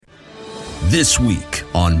This week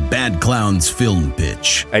on Bad Clown's Film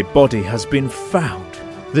Pitch. A body has been found.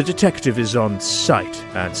 The detective is on site,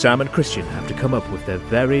 and Sam and Christian have to come up with their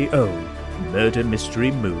very own murder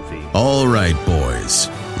mystery movie. All right, boys.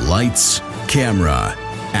 Lights, camera,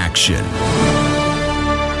 action.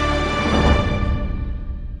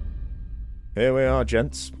 Here we are,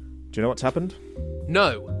 gents. Do you know what's happened?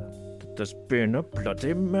 No. There's been a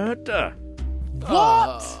bloody murder.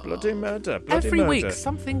 What? Bloody murder. Every week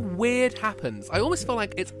something weird happens. I almost feel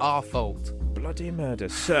like it's our fault. Bloody murder.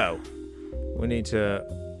 So, we need to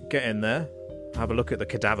get in there, have a look at the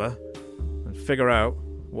cadaver, and figure out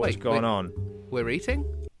what's going on. We're eating?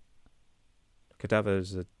 Cadaver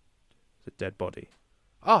is a dead body.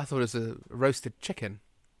 Oh, I thought it was a roasted chicken.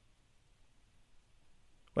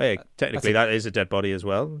 Well, yeah, technically that is a dead body as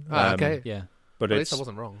well. Okay. Yeah. But At it's least I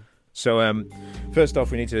wasn't wrong. So, first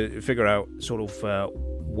off, we need to figure out sort of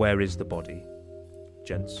where is the body,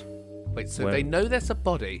 gents. Wait, so Where? they know there's a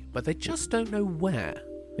body, but they just don't know where.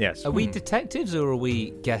 Yes. Are we detectives or are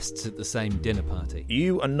we guests at the same dinner party?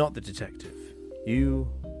 You are not the detective. You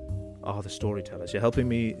are the storytellers. You're helping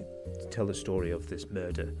me tell the story of this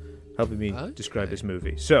murder, helping me describe this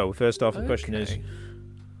movie. So, first off, the question is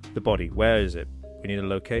the body. Where is it? We need a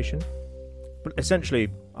location. But essentially,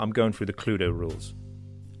 I'm going through the Cluedo rules.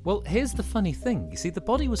 Well, here's the funny thing. You see, the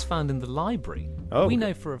body was found in the library. Oh, we okay.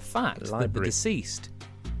 know for a fact that the Library. deceased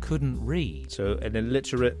couldn't read. So, an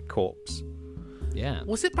illiterate corpse. Yeah.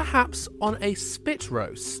 Was it perhaps on a spit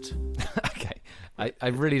roast? Okay. I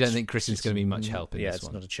really don't think Christian's going to be much help in Yeah, this it's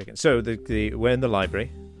one. not a chicken. So, we're in the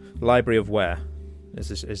library. Library of where? Is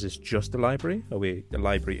this just a library? Are we a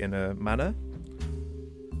library in a manor?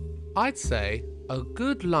 I'd say a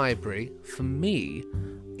good library, for me,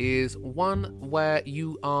 is one where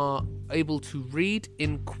you are able to read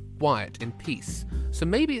in quiet, in peace. So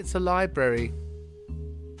maybe it's a library.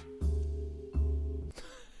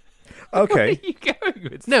 Okay. Where are you going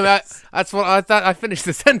with No, this? that's what I finished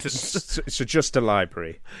the sentence. So just a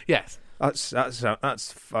library. Yes.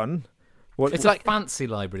 That's fun. What? It's like a fancy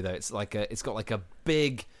library, though. It's got like a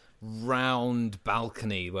big round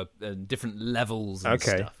balcony where different levels and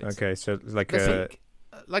stuff. Okay. So like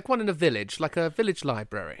Like one in a village, like a village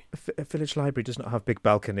library. a village library does not have big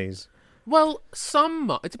balconies. Well,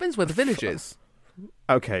 it depends where the village is.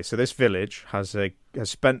 Okay, so this village has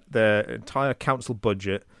spent their entire council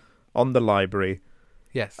budget on the library,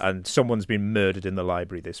 Yes. and someone's been murdered in the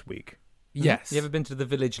library this week. Yes. You ever been to the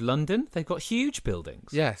village London? They've got huge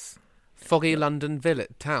buildings. Yes. Foggy London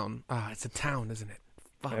village town. It's a town, isn't it?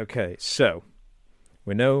 Fuck. Okay, so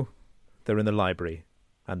we know they're in the library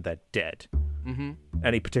and they're dead. Mm-hmm.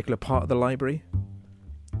 Any particular part of the library?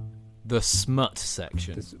 The smut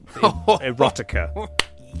section. Erotica.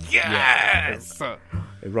 Yes.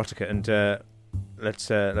 Erotica, and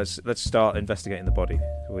let's start investigating the body.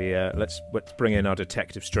 Let's bring in our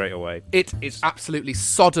detective straight away. It is absolutely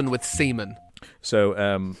sodden with semen.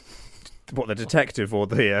 So, what, the detective or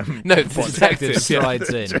the No, the Detective detective. Yeah. strides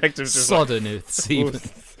in. detective's just Sodden with semen.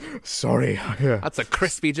 sorry. That's a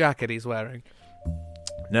crispy jacket he's wearing.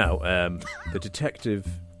 Now, the detective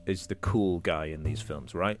is the cool guy in these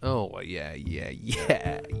films, right? Oh, well, yeah.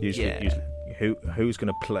 Usually, who's going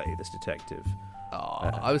to play this detective?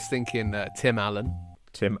 I was thinking Tim Allen.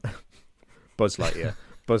 Buzz Lightyear.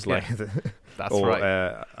 Buzz Lightyear. That's or,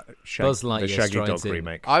 right. Buzz Lightyear the Shaggy strides Dog in.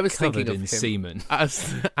 remake. I was Covered thinking of in him semen.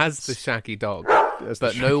 as the shaggy dog, That's the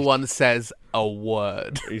but no one says a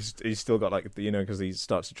word. He's still got because he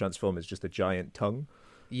starts to transform, it's just a giant tongue.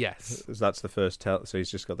 Yes. That's the first tell. So he's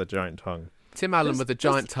just got the giant tongue. Tim Allen with a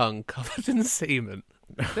giant tongue covered in semen.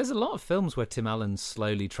 There's a lot of films where Tim Allen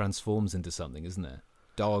slowly transforms into something, isn't there?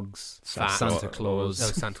 Dogs, Fat. Santa Claus. No,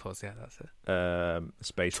 Santa Claus, yeah, that's it.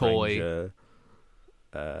 Space Toy. Ranger.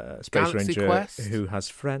 Space Galaxy Ranger Quest. who has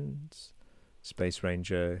friends. Space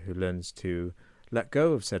Ranger who learns to let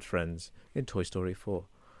go of said friends in Toy Story 4.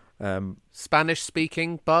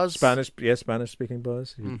 Spanish-speaking Buzz. Spanish-speaking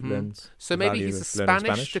Buzz. Who learns So the maybe value he's a of learning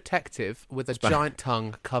Spanish detective with a giant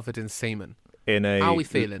tongue covered in semen. in a How are we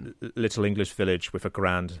feeling? little English village with a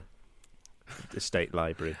grand estate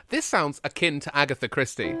library. This sounds akin to Agatha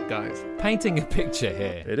Christie, guys, Painting a picture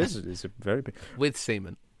here. It is. It's a very big. with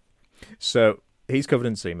semen. So he's covered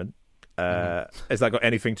in semen. Has that got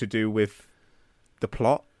anything to do with the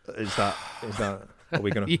plot? Is that? Are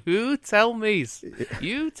we gonna? You tell me.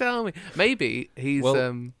 You tell me. Maybe he's.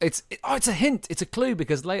 Well, it's a hint. It's a clue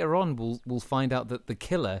because later on we'll find out that the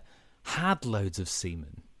killer had loads of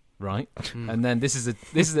semen, right? And then this is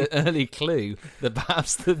an early clue that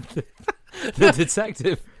perhaps the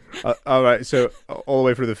detective All right, so all the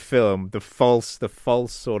way through the film, the false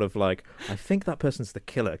sort of like, I think that person's the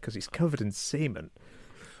killer because he's covered in semen.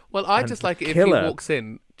 Well, I just like it if he walks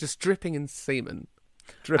in just dripping in semen.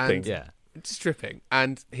 Dripping? Yeah. Just dripping.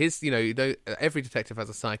 And his, every detective has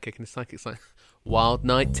a sidekick, and his sidekick's like, "Wild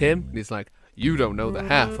night, Tim?" And he's like, "You don't know the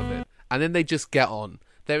half of it." And then they just get on.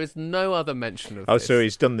 There is no other mention of this. So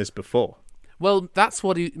he's done this before. Well, that's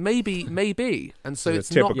what he... Maybe. And so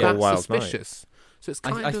it's not that suspicious. So it's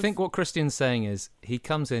kind I think what Christian's saying is he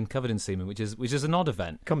comes in covered in semen, which is an odd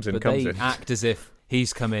event. But they act as if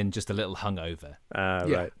he's come in just a little hungover.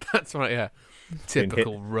 Right. That's right, yeah.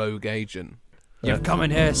 Typical rogue agent. You've come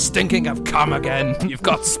in here stinking of cum again. You've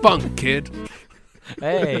got spunk, kid.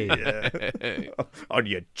 Hey. On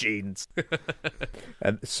your jeans.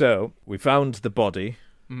 And so we found the body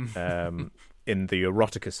in the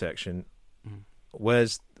erotica section.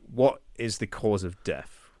 What is the cause of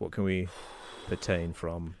death? What can we attain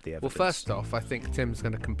from the evidence? Well, first off, I think Tim's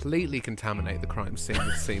going to completely contaminate the crime scene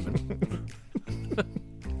with semen.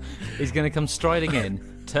 He's going to come striding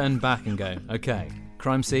in, turn back and go, okay,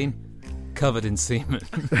 crime scene, covered in semen.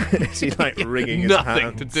 Is he like wringing his hands?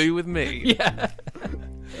 Nothing to do with me. Yeah.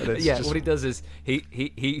 Yeah, what he does is he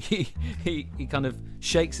kind of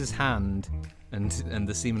shakes his hand and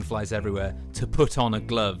the semen flies everywhere to put on a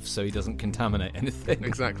glove so he doesn't contaminate anything.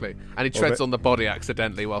 Exactly. And he treads on the body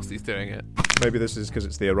accidentally whilst he's doing it. Maybe this is because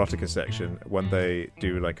it's the erotica section. When they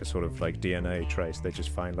do like a sort of like DNA trace, they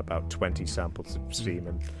just find about 20 samples of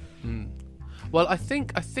semen. Well, I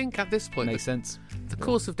think at this point... Makes sense. The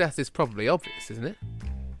cause of death is probably obvious, isn't it?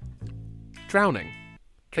 Drowning.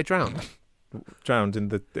 They drowned. Drowned in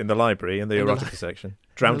the library in the erotica section.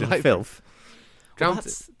 Drowned in filth. Well,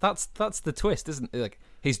 that's the twist, isn't it? Like,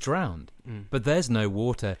 he's drowned, but there's no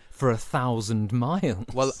water for 1,000 miles.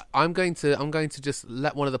 Well, I'm going to just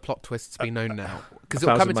let one of the plot twists be known now, because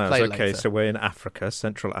it'll come into play later. Okay, so we're in Africa,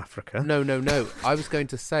 Central Africa. No. I was going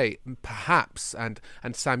to say perhaps, and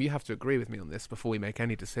Sam, you have to agree with me on this before we make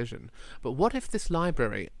any decision. But what if this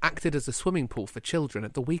library acted as a swimming pool for children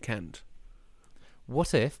at the weekend?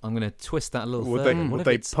 What if I'm going to twist that a little Would further? Would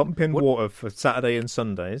they pump in water for Saturday and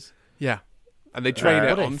Sundays? Yeah. And they train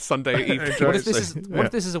it on Sunday evening. What if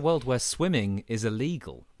this is a world where swimming is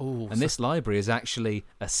illegal? And this library is actually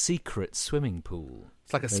a secret swimming pool?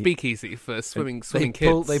 It's like a speakeasy for swimming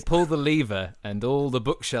kids. They pull the lever and all the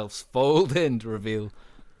bookshelves fold in to reveal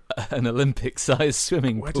an Olympic-sized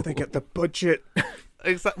swimming pool. Where do they get the budget?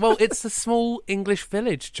 Well, it's a small English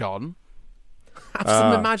village, John. Have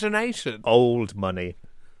some imagination. Old money.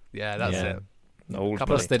 Yeah, that's it. Old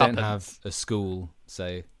Plus, they don't have a school,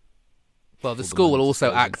 so... Well, the school will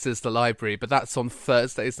also act as the library, but that's on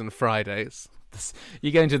Thursdays and Fridays.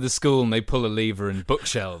 You go into the school and they pull a lever and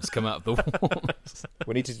bookshelves come out of the walls.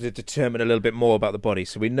 We need to determine a little bit more about the body,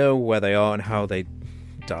 so we know where they are and how they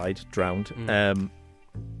drowned.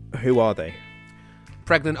 Who are they?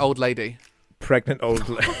 Pregnant old lady. Pregnant old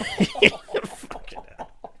lady.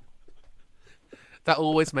 That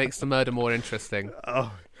always makes the murder more interesting.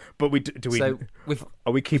 Oh, but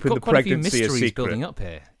are we keeping the quite pregnancy a few mysteries a secret? building up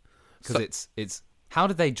here? Because it's how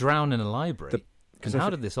did they drown in a library? And how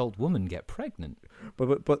did this old woman get pregnant?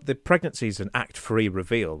 But the pregnancy is an act-free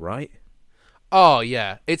reveal, right? Oh,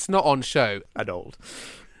 yeah. It's not on show. And old.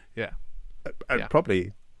 Yeah.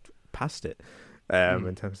 Probably past it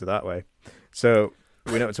in terms of that way. So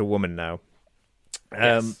we know it's a woman now.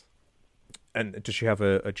 Yes. And does she have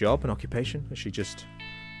a job, an occupation? Is she just...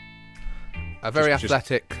 A very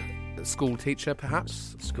athletic school teacher,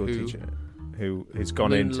 perhaps? Teacher. Who has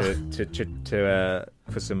gone in to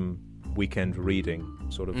for some weekend reading,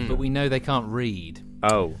 sort of. But we know they can't read.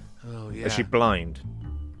 Oh, yeah. Is she blind?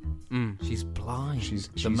 She's blind. She's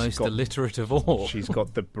the most illiterate of all. She's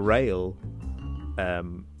got the Braille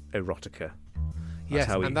erotica. Yes,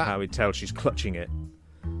 That's how he tells she's clutching it.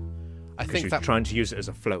 I think she's trying to use it as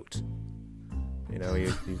a float. You know,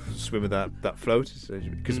 you swim with that float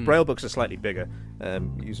because Braille books are slightly bigger.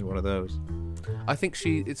 Using one of those. I think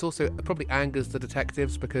it's also probably angers the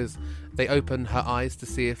detectives because they open her eyes to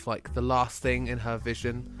see if like the last thing in her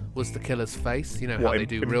vision was the killer's face. You know how they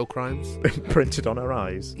do real crimes. Printed on her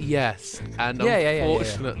eyes. Yes, and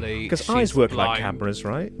unfortunately, because eyes work blind. like cameras,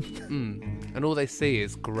 right? And all they see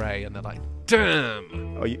is grey, and they're like,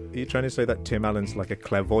 "Damn!" Are you trying to say that Tim Allen's like a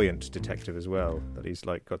clairvoyant detective as well? That he's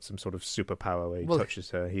like got some sort of superpower where he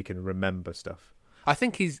touches her, he can remember stuff. I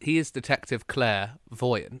think he is Detective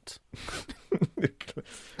Clairvoyant.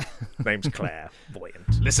 Name's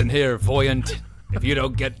Clairvoyant. Listen here, Voyant. If you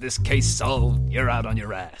don't get this case solved, you're out on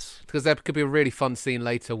your ass. Because there could be a really fun scene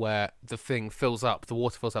later where the water fills up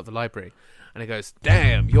the library, and he goes,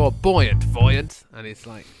 "Damn, you're buoyant, voyant," and he's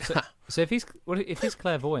like, So if he's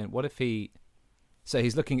clairvoyant, what if he's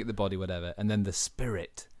looking at the body, whatever, and then the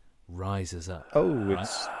spirit rises up. Oh,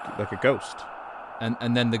 it's like a ghost.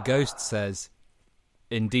 And then the ghost says,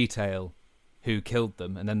 in detail, who killed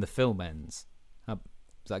them, and then the film ends.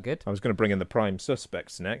 Is that good? I was going to bring in the prime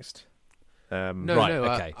suspects next.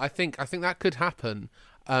 Okay. I think that could happen,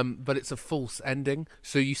 but it's a false ending.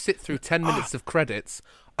 So you sit through 10 minutes of credits,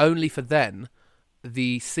 only for then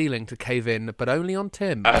the ceiling to cave in, but only on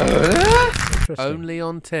Tim. Only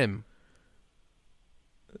on Tim.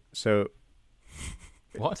 So,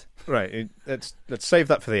 what? Right, let's save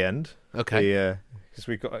that for the end. Okay. Because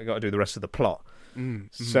we've got to do the rest of the plot.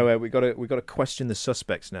 So we got to question the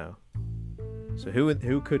suspects now. So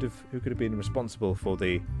who could have been responsible for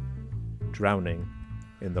the drowning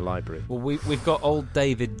in the library? Well, we've got old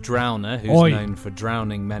David Drowner, who's known for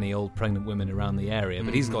drowning many old pregnant women around the area,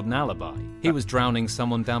 but he's got an alibi. He was drowning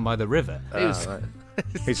someone down by the river. Right.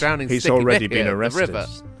 He's drowning. He's Sticky already Vicky been at the arrested. river.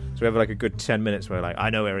 So we have like a good 10 minutes where like I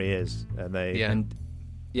know where he is, and they and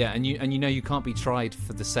you know you can't be tried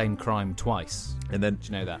for the same crime twice. And then do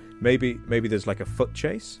you know that? Maybe there's like a foot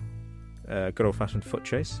chase, good old fashioned foot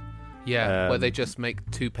chase. Yeah, where they just make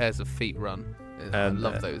two pairs of feet run. I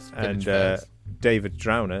love those village fairs. David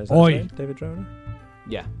Drowner, is that his name? David Drowner?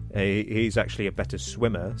 Yeah. He's actually a better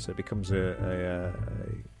swimmer, so it becomes a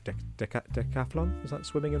decathlon. Is that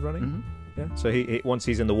swimming and running? Mm-hmm. Yeah. So he once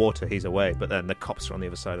he's in the water, he's away, but then the cops are on the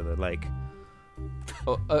other side of the lake.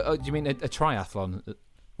 Do you mean a triathlon?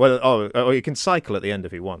 Well, he can cycle at the end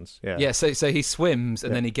if he wants. Yeah. Yeah. So he swims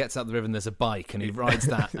and then he gets out the river and there's a bike and he rides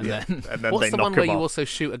that and then. And then what's they the knock one where him you off. also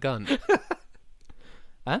shoot a gun?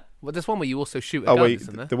 Huh? Well, there's one where you also shoot a gun,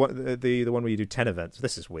 isn't there? The one where you do 10 events.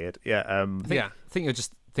 This is weird. Yeah. I think you're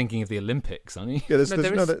just thinking of the Olympics, aren't you? Yeah.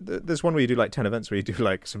 There's one where you do like 10 events where you do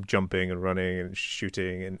like some jumping and running and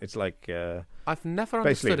shooting, and it's like. I've never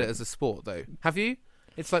understood it as a sport, though. Have you?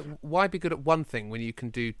 It's like, why be good at one thing when you can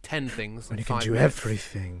do 10 things when in you 5 can do minutes?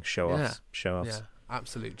 everything? Show offs. Yeah,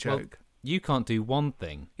 absolute joke. Well, you can't do one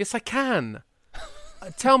thing. Yes, I can.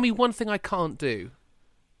 Tell me one thing I can't do.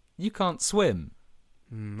 You can't swim.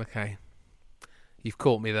 Okay. You've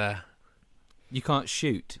caught me there. You can't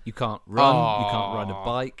shoot. You can't run. You can't ride a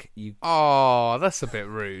bike. Oh, that's a bit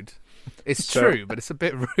rude. It's true, but it's a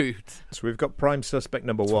bit rude. So we've got prime suspect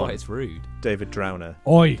number That's one. why it's rude. David Drowner.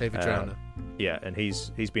 David Drowner. Yeah, and he's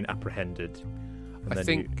been apprehended. And I then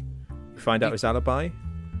think you find out his alibi.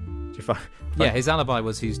 Do you find? Yeah, his alibi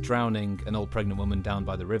was he's drowning an old pregnant woman down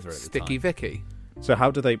by the river at Sticky the time. Vicky. So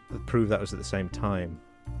how do they prove that was at the same time?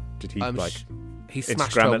 Did he he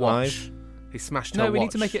smashed Instagram her it watch. live? He smashed her No, we watch.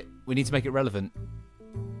 need to make it relevant.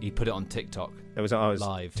 He put it on TikTok. It was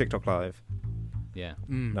live. TikTok live. Yeah.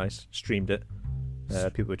 Nice. Streamed it.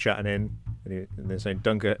 People were chatting in, and they're saying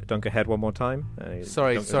 "dunk ahead one more time."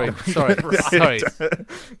 Sorry.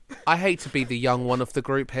 I hate to be the young one of the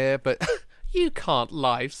group here, but you can't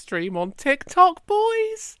live stream on TikTok,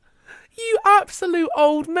 boys. You absolute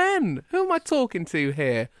old men. Who am I talking to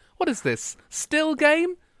here? What is this? Still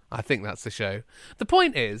game? I think that's the show. The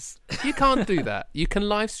point is, you can't do that. You can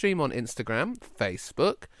live stream on Instagram,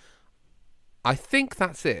 Facebook. I think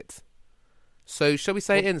that's it. So, shall we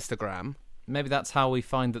say Instagram? Maybe that's how we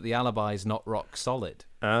find that the alibi is not rock solid.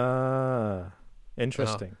 Ah,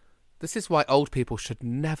 interesting. This is why old people should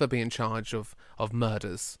never be in charge of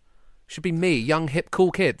murders. Should be me, young, hip,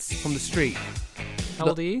 cool kids from the street. How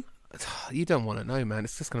old are you? You don't want to know, man.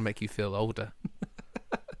 It's just going to make you feel older.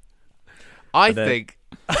 I think,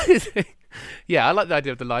 I like the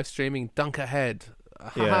idea of the live streaming. Dunk ahead.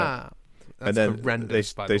 Yeah. That's and then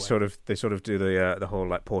horrendous, by the they way. sort of do the whole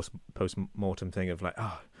like post mortem thing of like,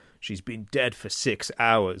 she's been dead for 6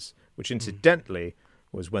 hours, which incidentally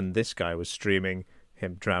was when this guy was streaming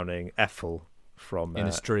him drowning Ethel from in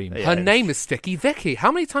a stream. Her name is Sticky Vicky.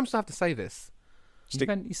 How many times do I have to say this?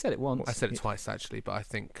 You said it once. I said it twice actually, but I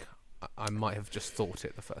think I might have just thought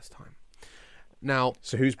it the first time. Now,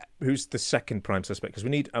 so who's the second prime suspect? Because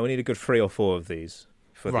I need a good 3 or 4 of these.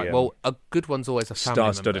 For right. Well, a good one's always a family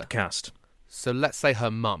star-studded member. cast. So let's say her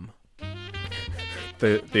mum.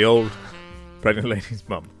 The old pregnant lady's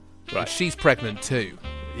mum. Right. She's pregnant too.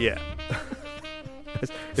 Yeah.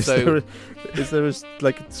 Is there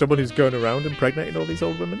like someone who's going around impregnating all these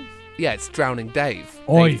old women? Yeah, it's Drowning Dave.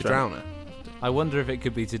 Dave the Drowner. I wonder if it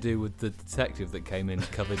could be to do with the detective that came in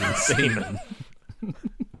covered in semen.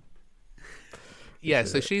 Yeah,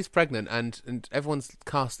 so she's pregnant, and everyone's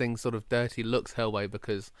casting sort of dirty looks her way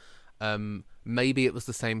because maybe it was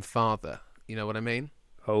the same father. You know what I mean?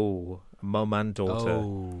 Oh, mum and daughter.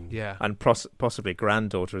 Oh, yeah, and possibly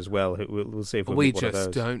granddaughter as well. We'll see if we get one of just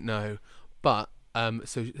those. don't know. But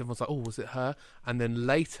so everyone's like, oh, was it her? And then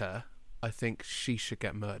later, I think she should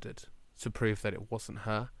get murdered to prove that it wasn't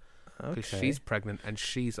her. Because she's pregnant and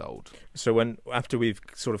she's old. So after we've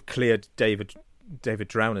sort of cleared David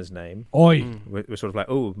Drowner's name, we're sort of like,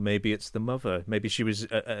 oh, maybe it's the mother. Maybe she was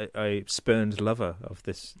a spurned lover of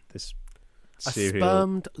this serial. A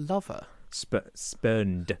spermed lover.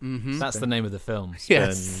 Spurned. Mm-hmm. That's the name of the film.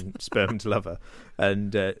 Yes. Spermed lover.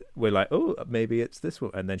 And we're like, oh, maybe it's this one.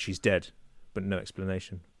 And then she's dead, but no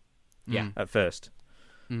explanation. Yeah. At first.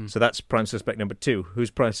 So that's prime suspect number 2. Who's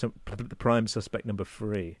prime suspect number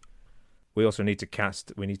 3? We also need to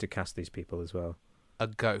cast these people as well. A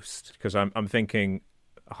ghost. Because I'm thinking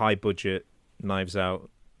high budget, Knives Out,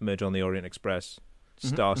 Murder on the Orient Express,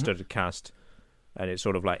 star-studded cast, and it's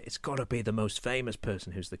sort of like, it's got to be the most famous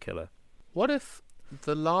person who's the killer. What if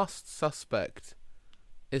the last suspect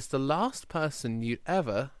is the last person you'd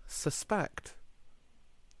ever suspect?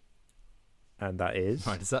 And that is...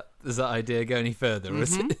 Right, does that idea go any further? Or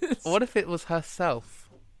is it... What if it was herself?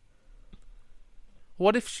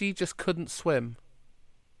 What if she just couldn't swim?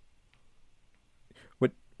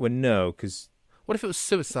 Well, no, because... What if it was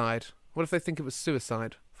suicide? What if they think it was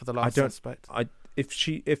suicide for the last suspect?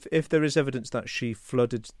 If there is evidence that she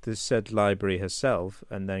flooded the said library herself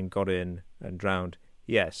and then got in and drowned,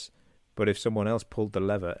 yes. But if someone else pulled the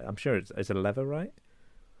lever, I'm sure it's a lever, right?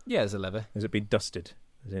 Yeah, it's a lever. Has it been dusted?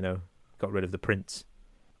 As you know, got rid of the prints.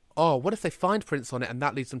 Oh, what if they find prints on it and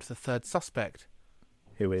that leads them to the third suspect?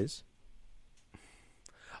 Who is?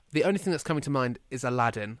 The only thing that's coming to mind is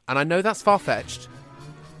Aladdin. And I know that's far-fetched.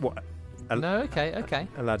 What? No, okay.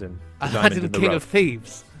 Aladdin. Aladdin, King of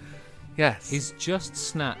Thieves. Yes. He's just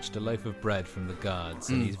snatched a loaf of bread from the guards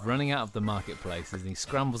and he's running out of the marketplaces and he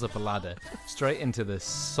scrambles up a ladder straight into the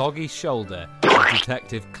soggy shoulder of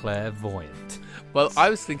Detective Clairvoyant. Well, I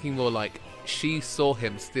was thinking more like she saw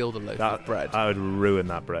him steal the loaf of bread. I would ruin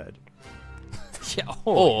that bread. Yeah,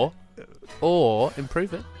 or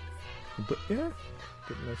improve it. But yeah,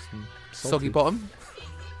 get nice and salty. Soggy bottom.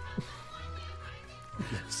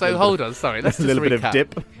 So hold on, sorry, let's just a little bit recap. of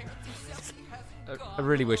dip. I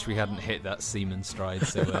really wish we hadn't hit that semen stride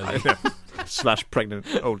so early. / pregnant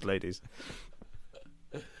old ladies.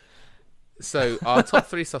 So our top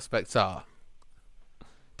 3 suspects are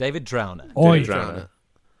David Drowner. David Drowner.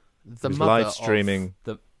 The who's mother live streaming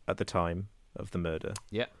of at the time of the murder.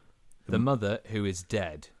 Yeah. The mother who is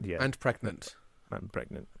dead. Yeah. and pregnant. And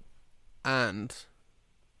pregnant. And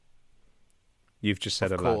You've just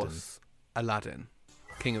said of Aladdin. course, Aladdin,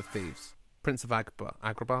 King of Thieves, Prince of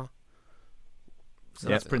Agrabah. So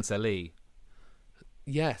that's Prince Ali.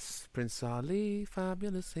 Yes, Prince Ali,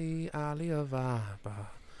 fabulously Ali of Agrabah.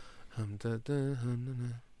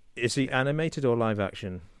 Is he animated or live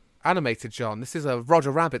action? Animated, John. This is a Roger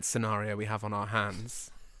Rabbit scenario we have on our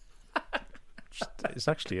hands. It's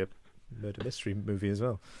actually a murder mystery movie as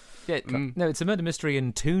well. Yeah, no, it's a murder mystery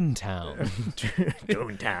in Toontown.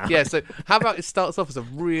 Toontown. Yeah, so how about it starts off as a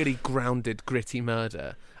really grounded, gritty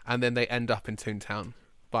murder, and then they end up in Toontown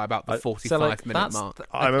by about the 45-minute mark.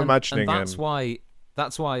 I'm imagining... And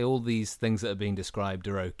that's why all these things that are being described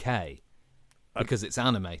are okay, because it's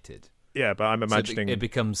animated. Yeah, but I'm imagining... So it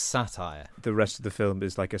becomes satire. The rest of the film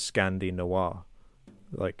is like a Scandi noir.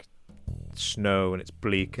 Like snow and it's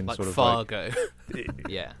bleak and like sort of Fargo. Like...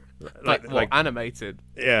 Yeah. like animated.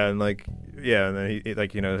 Yeah, and and then he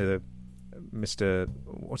like, you know, the Mr.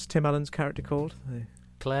 What's Tim Allen's character called?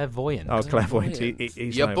 Clairvoyant. Oh, Clairvoyant.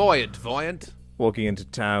 He's You're like, voyant. walking into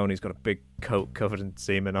town. He's got a big coat covered in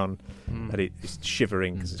semen on, and he's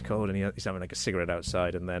shivering because it's cold, and he's having like a cigarette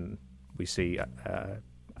outside. And then we see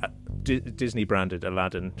Disney branded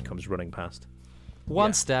Aladdin comes running past.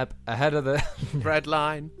 One step ahead of the red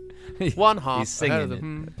line. One half. He's singing ahead of it.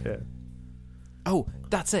 Yeah. Oh,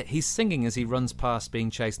 that's it. He's singing as he runs past being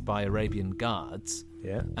chased by Arabian guards.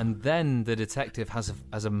 Yeah. And then the detective has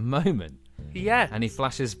a moment. Yeah. And he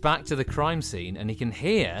flashes back to the crime scene and he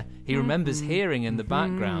remembers hearing in the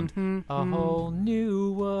background, a whole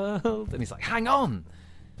new world. And he's like, hang on.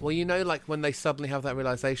 Well, you know, like when they suddenly have that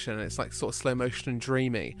realization, and it's like sort of slow motion and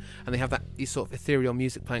dreamy, and they have that sort of ethereal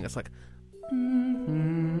music playing. It's like,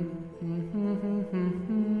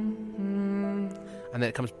 and then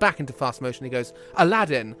it comes back into fast motion. He goes,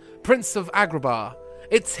 Aladdin, Prince of Agrabah.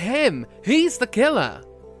 It's him. He's the killer.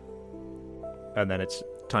 And then it's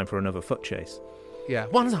time for another foot chase. Yeah.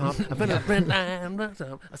 One half. So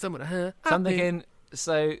I'm thinking,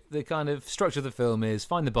 so the kind of structure of the film is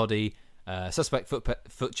find the body, suspect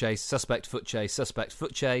foot chase, suspect foot chase, suspect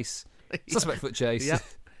foot chase, suspect foot chase, Yep.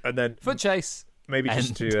 And then foot chase. maybe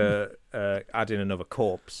just to add in another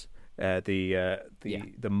corpse.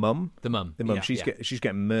 the mum. The mum. She's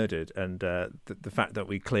getting murdered, and the fact that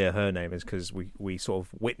we clear her name is because we sort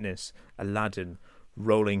of witness Aladdin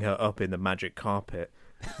rolling her up in the magic carpet,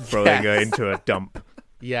 throwing her into a dump.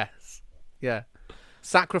 Yes. Yeah.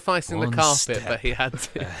 Sacrificing the carpet, but he had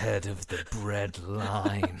to. Ahead of the bread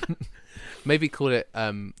line. Maybe call it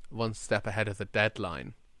one step ahead of the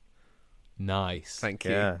deadline. Nice. Thank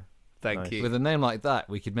you. Yeah. Thank you. With a name like that,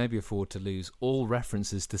 we could maybe afford to lose all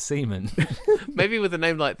references to semen. Maybe with a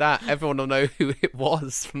name like that, everyone will know who it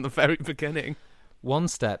was from the very beginning. One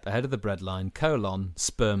step ahead of the bread line, :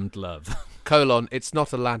 sperm glove. : it's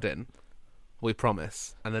not Aladdin. We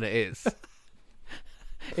promise. And then it is.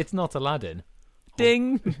 It's not Aladdin.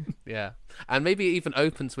 Ding! Yeah. And maybe it even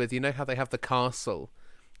opens with, you know how they have the castle,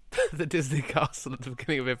 the Disney castle at the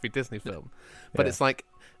beginning of every Disney film? But it's like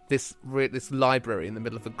this library in the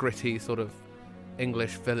middle of a gritty sort of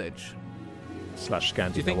English village. /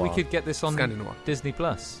 Scandinavian. Do you think we could get this on Disney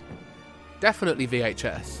Plus? Definitely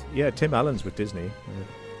VHS. Yeah, Tim Allen's with Disney.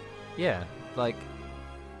 Yeah, like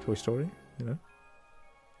Toy Story, you know?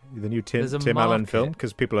 The new Tim Allen film,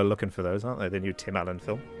 because people are looking for those, aren't they? The new Tim Allen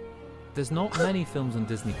film. There's not many films on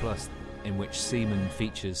Disney Plus in which semen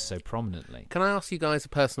features so prominently. Can I ask you guys a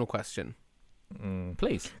personal question?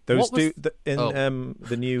 Please. Those the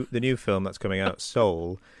new film that's coming out,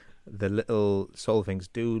 Soul, the little soul things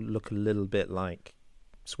do look a little bit like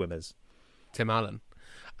swimmers. Tim Allen.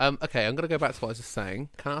 Okay, I'm going to go back to what I was just saying.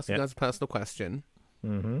 Can I ask you guys a personal question?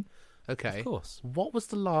 Mm-hmm. Okay. Of course. What was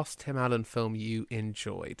the last Tim Allen film you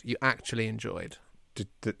enjoyed? You actually enjoyed?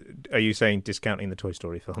 Are you saying discounting the Toy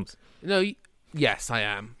Story films? No. Yes, I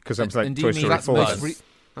am. Because I'm saying Toy Story that's 4.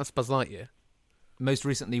 That's Buzz Lightyear. Most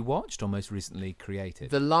recently watched or most recently created?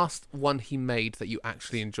 The last one he made that you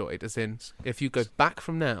actually enjoyed, as in, if you go back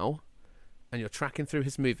from now and you're tracking through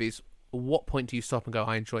his movies, at what point do you stop and go,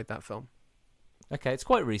 I enjoyed that film? Okay, it's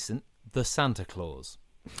quite recent. The Santa Claus.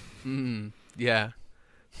 Yeah.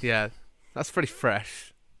 Yeah. That's pretty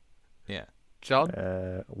fresh. Yeah.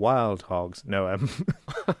 John? Wild Hogs. No,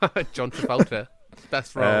 John Travolta.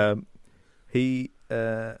 Best role.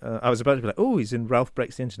 I was about to be like, oh, he's in Ralph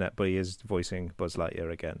Breaks the Internet, but he is voicing Buzz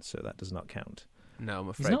Lightyear again, so that does not count. No, I'm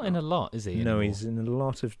afraid he's not in a lot, is he? No, anymore? He's in a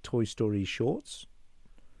lot of Toy Story shorts.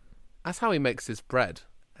 That's how he makes his bread.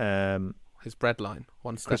 His bread line,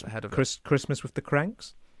 one step ahead of it. Christmas with the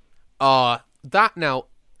Cranks. That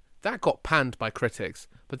got panned by critics,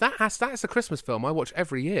 but that's a Christmas film I watch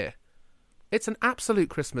every year. It's an absolute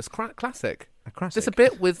Christmas classic. A classic. There's a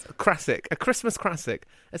bit with a Christmas classic.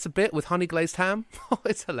 It's a bit with honey glazed ham.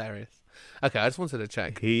 It's hilarious. Okay, I just wanted to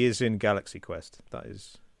check. He is in Galaxy Quest.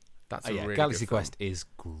 That's a really Galaxy good film. Quest is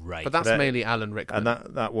great. But that's mainly Alan Rickman.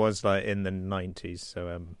 And that was like in the 90s,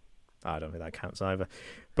 so I don't think that counts either.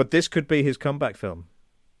 But this could be his comeback film.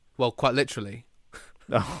 Well, quite literally.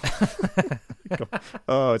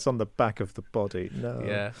 Oh, it's on the back of the body. No.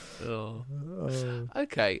 Yeah. Oh.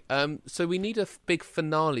 Okay. So we need a big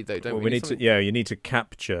finale, though, don't we? We need to. Yeah, you need to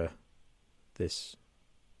capture this.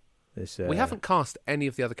 We haven't cast any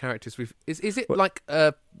of the other characters. Is it like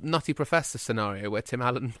a Nutty Professor scenario where Tim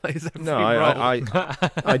Allen plays every role?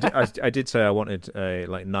 I did say I wanted a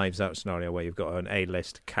like Knives Out scenario where you've got an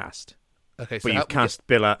A-list cast. Okay, so but you've cast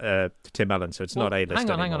Tim Allen, so it's not A-list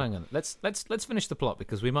anymore. Hang on. Let's finish the plot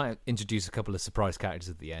because we might introduce a couple of surprise characters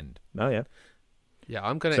at the end. Oh yeah. Yeah,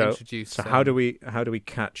 I'm going to introduce. So how do we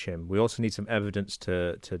catch him? We also need some evidence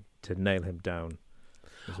to nail him down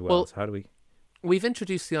as well. So how do we? We've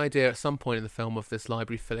introduced the idea at some point in the film of this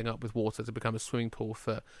library filling up with water to become a swimming pool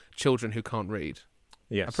for children who can't read.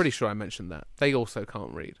 Yes. I'm pretty sure I mentioned that. They also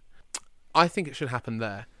can't read. I think it should happen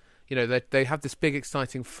there. You know, they have this big,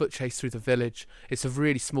 exciting foot chase through the village. It's a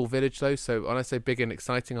really small village, though, so when I say big and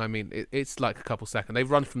exciting, I mean it's like a couple seconds. They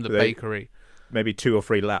run from the bakery. Maybe 2 or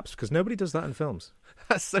 3 laps, because nobody does that in films.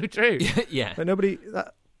 That's so true. Yeah. But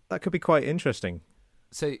that could be quite interesting.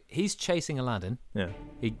 So he's chasing Aladdin. Yeah.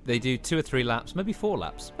 They do 2 or 3 laps, maybe 4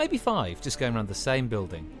 laps, maybe 5, just going around the same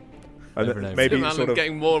building. Over and over. Maybe Tim Allen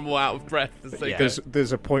getting more and more out of breath as they go.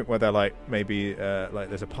 There's a point where they're like maybe like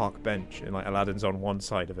there's a park bench and like Aladdin's on one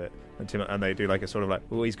side of it and they do like a sort of like,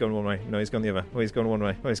 oh, he's going one way, no, he's going the other, oh, he's going one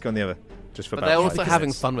way, oh, he's going the other, just for. But they're also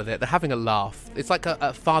having fun with it. They're having a laugh. It's like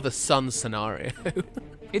a father-son scenario.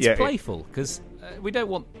 It's playful because we don't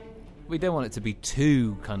want it to be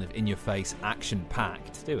too kind of in-your-face,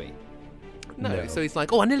 action-packed, do we? No, so he's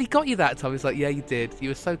like, oh, I nearly got you that time. He's like, yeah, you did. You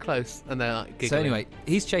were so close. And they're like giggling. So anyway,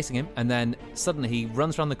 he's chasing him, and then suddenly he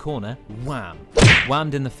runs around the corner, wham!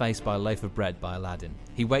 Whammed in the face by a loaf of bread by Aladdin.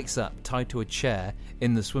 He wakes up tied to a chair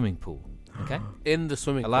in the swimming pool. Okay? In the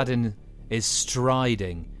swimming pool. Aladdin is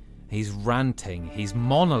striding He's ranting, he's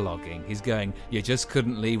monologuing, he's going, "You just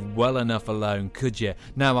couldn't leave well enough alone, could you?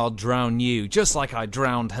 Now I'll drown you, just like I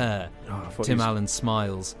drowned her." Tim Allen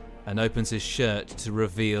smiles and opens his shirt to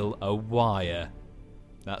reveal a wire.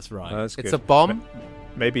 That's right. That's it's good. a bomb?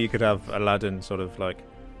 Maybe you could have Aladdin sort of like,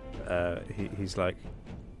 he's like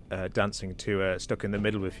dancing to Stuck in the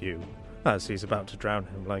Middle with You, as he's about to drown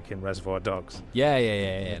him, like in Reservoir Dogs. Yeah,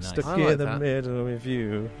 nice. Stuck in the middle with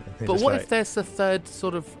you. But what if there's a third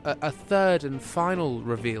a third and final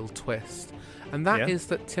reveal twist, and that is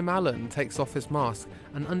that Tim Allen takes off his mask,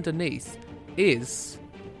 and underneath is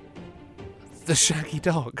the Shaggy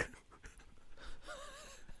Dog.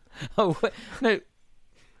 Oh wait, no!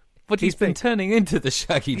 What do you think? He's been turning into the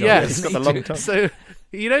Shaggy Dog. Yes, he's got the long tongue. So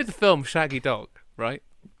you know the film Shaggy Dog, right?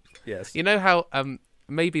 Yes. You know how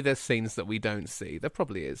maybe there's scenes that we don't see. There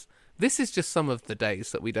probably is. This is just some of the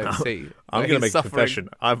days that we don't see. I'm going to make a confession.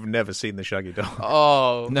 I've never seen the Shaggy Dog.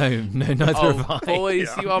 Oh no, neither have I. Boys,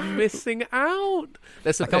 you are missing out.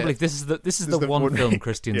 I can't believe this is the one film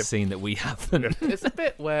Christian's seen that we haven't. There's a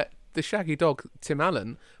bit where the Shaggy Dog, Tim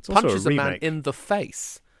Allen, punches a man in the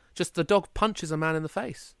face. Just the dog punches a man in the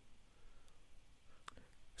face.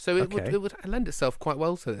 So it would lend itself quite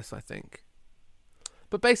well to this, I think.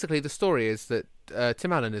 But basically, the story is that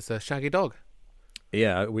Tim Allen is a shaggy dog.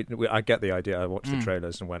 Yeah, I get the idea. I watched the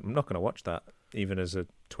trailers and went, I'm not going to watch that, even as a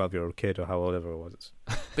 12-year-old kid or however it was.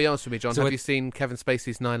 Be honest with me, John. Have you seen Kevin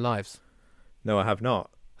Spacey's 9 Lives? No, I have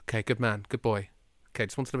not. Okay, good man, good boy. Okay,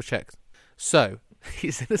 just wanted to check. So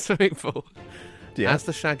he's in a swimming pool as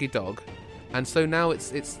the shaggy dog, and so now it's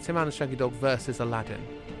Tim Allen's Shaggy Dog versus Aladdin.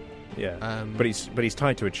 Yeah, but he's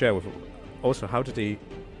tied to a chair with. Also, how did he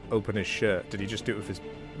open his shirt? Did he just do it with his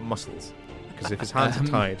muscles? Because if his hands are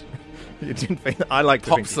tied, you didn't think. I like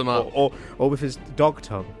to pops them up, or with his dog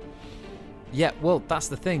tongue. Yeah, well, that's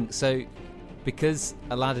the thing. So, because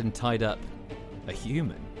Aladdin tied up a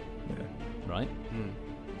human, right?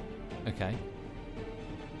 Okay.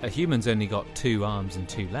 A human's only got 2 arms and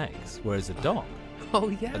 2 legs, whereas a dog. Oh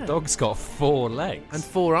yeah. A dog's got 4 legs and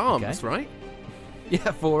 4 arms, right?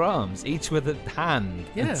 Yeah, 4 arms, each with a hand.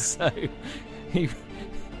 Yeah. And so he.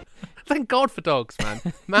 Thank God for dogs, man.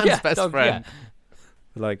 Man's best friend. Yeah.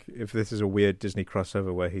 Like, if this is a weird Disney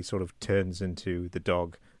crossover where he sort of turns into the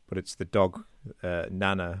dog, but it's the dog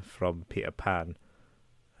Nana from Peter Pan,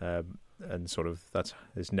 and sort of that's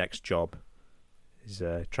his next job is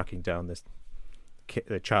tracking down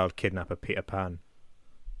the child kidnapper Peter Pan.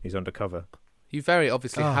 He's undercover. You very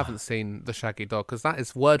obviously haven't seen The Shaggy Dog, because that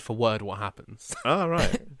is word for word what happens. Oh,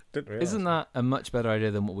 right. Didn't realize. Isn't that a much better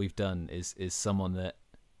idea than what we've done? Is someone that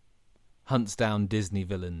hunts down Disney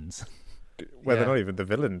villains. Well, they're not even the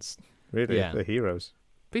villains, really. Yeah. They're heroes.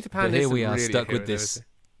 Peter Pan but here we are really stuck with this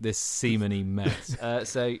seamany mess.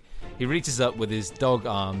 So he reaches up with his dog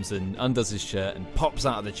arms and undoes his shirt and pops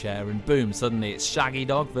out of the chair, and boom, suddenly it's Shaggy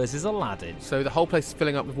Dog versus Aladdin. So the whole place is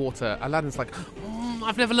filling up with water. Aladdin's like,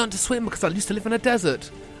 I've never learned to swim because I used to live in a desert.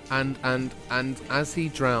 And as he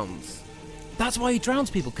drowns... That's why he drowns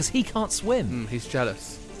people, because he can't swim. He's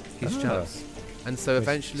jealous. He's jealous. And so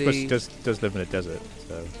eventually... He does live in a desert,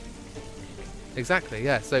 so... Exactly,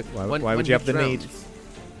 yeah. So why would you have the need?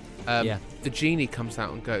 The genie comes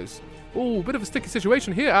out and goes, "Oh, bit of a sticky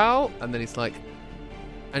situation here, Al." And then he's like,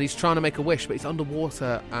 and he's trying to make a wish, but he's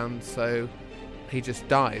underwater, and so he just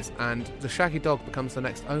dies. And the Shaggy Dog becomes the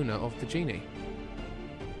next owner of the genie.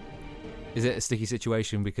 Is it a sticky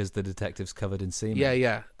situation because the detective's covered in semen?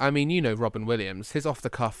 Yeah. I mean, you know Robin Williams. His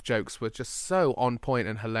off-the-cuff jokes were just so on point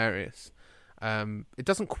and hilarious. It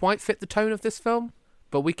doesn't quite fit the tone of this film,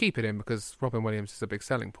 but we keep it in because Robin Williams is a big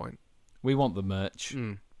selling point. We want the merch.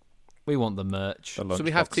 We want the merch. So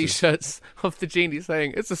we have T-shirts of the genie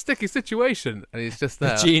saying, "It's a sticky situation," and he's just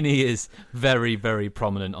there. The genie is very, very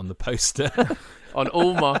prominent on the poster. On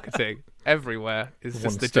all marketing, everywhere is one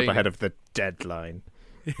just the step genie. ahead of the deadline.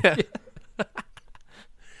 Yeah.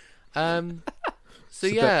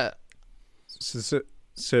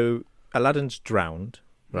 So Aladdin's drowned,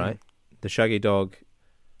 right? The Shaggy Dog.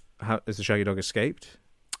 Has the Shaggy Dog escaped?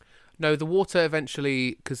 No, the water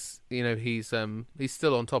eventually, because he's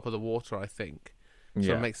still on top of the water, I think.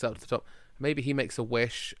 So it makes it up to the top. Maybe he makes a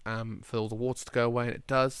wish for all the water to go away, and it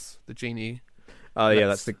does. The genie. Oh yeah,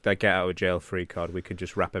 that's the get out of jail free card. We could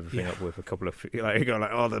just wrap everything up with a couple of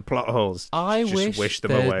the plot holes. I just wish them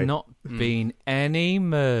there'd away. Not been any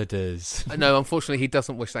murders. No, unfortunately, he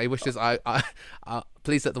doesn't wish that. He wishes,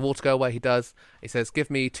 please let the water go away. He does. He says, "Give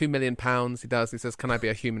me £2 million." He does. He says, "Can I be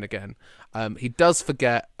a human again?" He does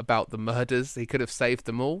forget about the murders. He could have saved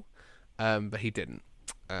them all, but he didn't.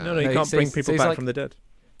 No, you can't bring people back from the dead.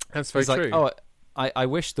 That's very true. Like, I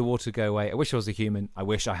wish the water would go away. I wish I was a human. I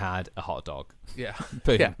wish I had a hot dog. Yeah.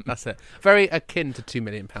 Boom. Yeah, that's it. Very akin to £2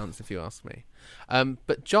 million, if you ask me.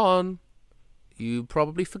 But John, you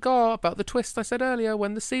probably forgot about the twist I said earlier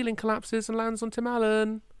when the ceiling collapses and lands on Tim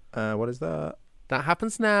Allen. What is that? That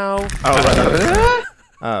happens now. Oh, right.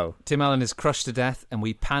 Oh. Tim Allen is crushed to death, and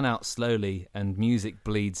we pan out slowly, and music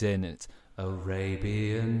bleeds in. And it's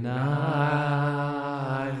Arabian Nights,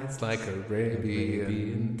 like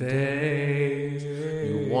Arabian days.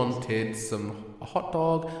 You wanted some hot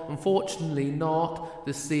dog, unfortunately not.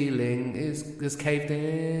 The ceiling is caved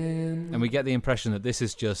in. And we get the impression that this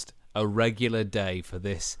is just a regular day for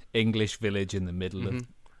this English village in the middle of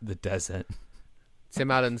the desert. Tim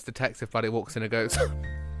Allen's detective buddy walks in and goes,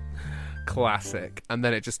 classic, and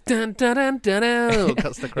then it just dun, dun, dun, dun, dun,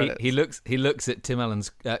 cuts the credits. he looks at Tim Allen's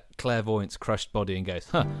clairvoyant's crushed body and goes,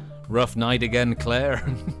 rough night again, Claire.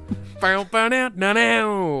 And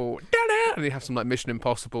you have some like Mission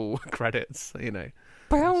Impossible credits, you know.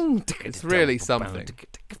 It's really something.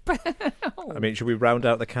 I mean, should we round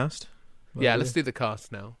out the cast? Yeah, let's do the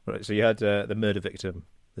cast now. Right, so you had the murder victim,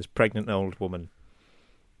 this pregnant old woman.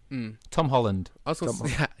 Tom Holland.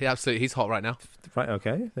 Yeah, absolutely. He's hot right now. Right,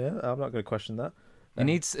 okay. Yeah, I'm not going to question that. He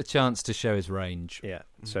needs a chance to show his range. Yeah,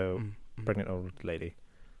 so pregnant old lady.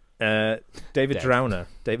 David Drowner,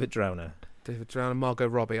 Margot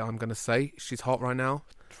Robbie, I'm going to say. She's hot right now.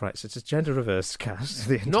 Right, so it's a gender reverse cast.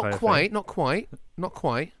 The Not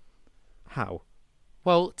quite. How?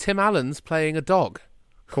 Well, Tim Allen's playing a dog.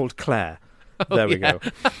 Called Claire. There we go.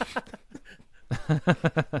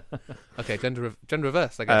 Okay, gender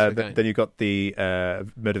reverse, I guess. Then you got the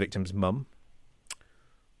murder victim's mum.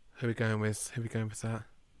 Who are we going with that?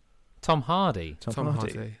 Tom Hardy. Tom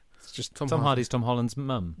Hardy. It's just Tom Hardy's Tom Holland's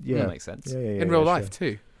mum. Yeah. That makes sense. Yeah, in real life,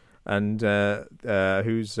 too. And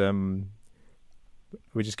who's... we're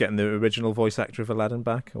just getting the original voice actor of Aladdin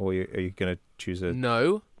back? Or are you going to choose a...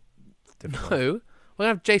 No. different No. one? We're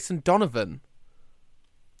going to have Jason Donovan.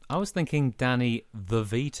 I was thinking Danny the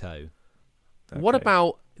Vito. Okay. What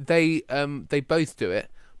about they both do it,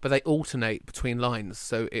 but they alternate between lines,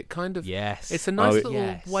 so it kind of... Yes. It's a nice little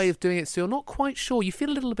yes. way of doing it, so you're not quite sure. You feel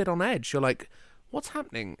a little bit on edge. You're like, what's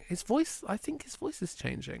happening? I think his voice is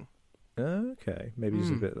changing. Okay. Maybe he's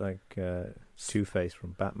a bit like Two-Face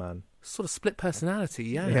from Batman. Sort of split personality,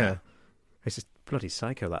 yeah. Yeah. He's just bloody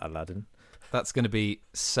psycho, that Aladdin. That's going to be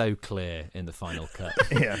so clear in the final cut.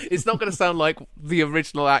 Yeah. It's not going to sound like the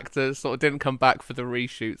original actor sort of didn't come back for the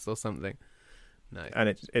reshoots or something. No. And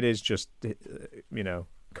it is just,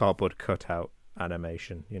 cardboard cutout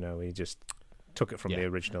animation. He just took it from the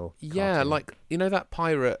original Yeah, cartoon. like, that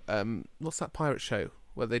pirate, what's that pirate show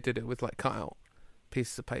where they did it with, like, cutout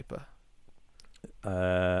pieces of paper?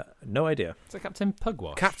 No idea. Is that Captain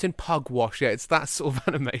Pugwash? Captain Pugwash, yeah, it's that sort of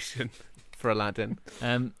animation for Aladdin.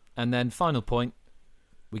 And then final point,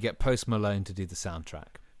 we get Post Malone to do the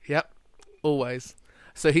soundtrack. Yep, always.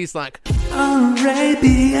 So he's like,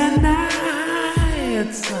 Arabian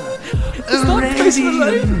Nights,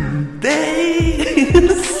 Arabian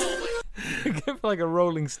Days. Go for like a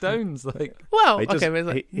Rolling Stones, like. Well, he doesn't, okay,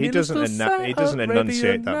 like, he doesn't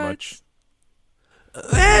enunciate that much.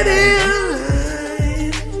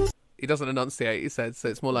 He doesn't enunciate, he said, so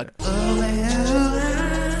it's more like...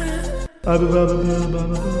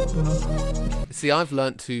 See, I've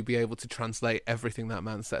learnt to be able to translate everything that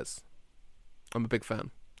man says. I'm a big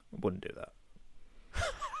fan. I wouldn't do that.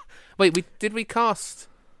 Wait, did we cast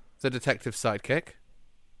the detective sidekick?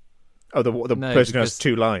 Oh, the No, person who has because-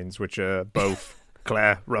 2 lines, which are both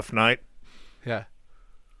Claire, rough night. Yeah.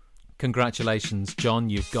 Congratulations, John,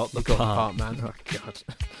 you've got the You got the part. part, man. Oh, God.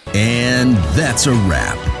 And that's a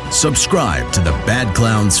wrap. Subscribe to the Bad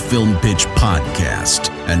Clowns Film Pitch podcast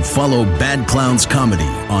and follow Bad Clowns Comedy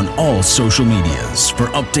on all social medias for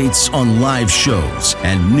updates on live shows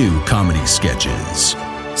and new comedy sketches.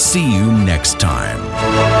 See you next time.